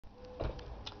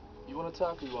You want to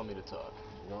talk or you want me to talk?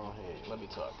 Go ahead. Let me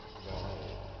talk. Go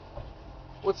ahead.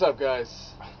 What's up,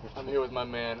 guys? I'm here with my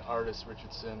man, Artis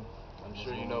Richardson. I'm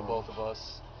sure you know on? both of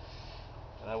us.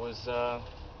 And I was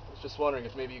just wondering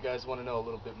if maybe you guys want to know a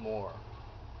little bit more.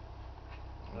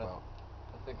 About?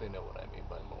 I think they know what I mean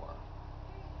by more.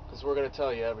 Because we're going to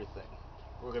tell you everything.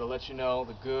 We're going to let you know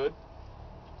the good,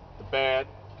 the bad,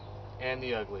 and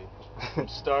the ugly. From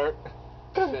start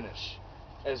to finish.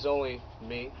 As only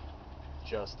me,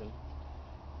 Justin,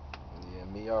 Yeah,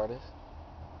 me, Artis,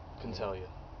 can tell you.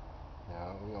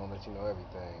 Now, we gonna let you know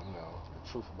everything,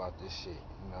 the truth about this shit.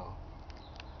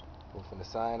 We're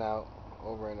finna sign out,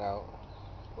 over and out.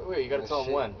 Wait, you gotta tell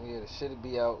them when. Yeah, the shit'll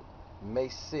be out May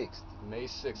 6th. May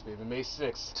 6th, baby, May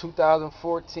 6th.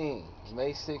 2014.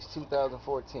 May 6th,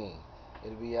 2014.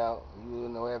 It'll be out. You will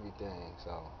know everything,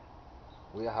 so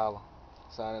we'll holler.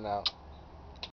 Signing out.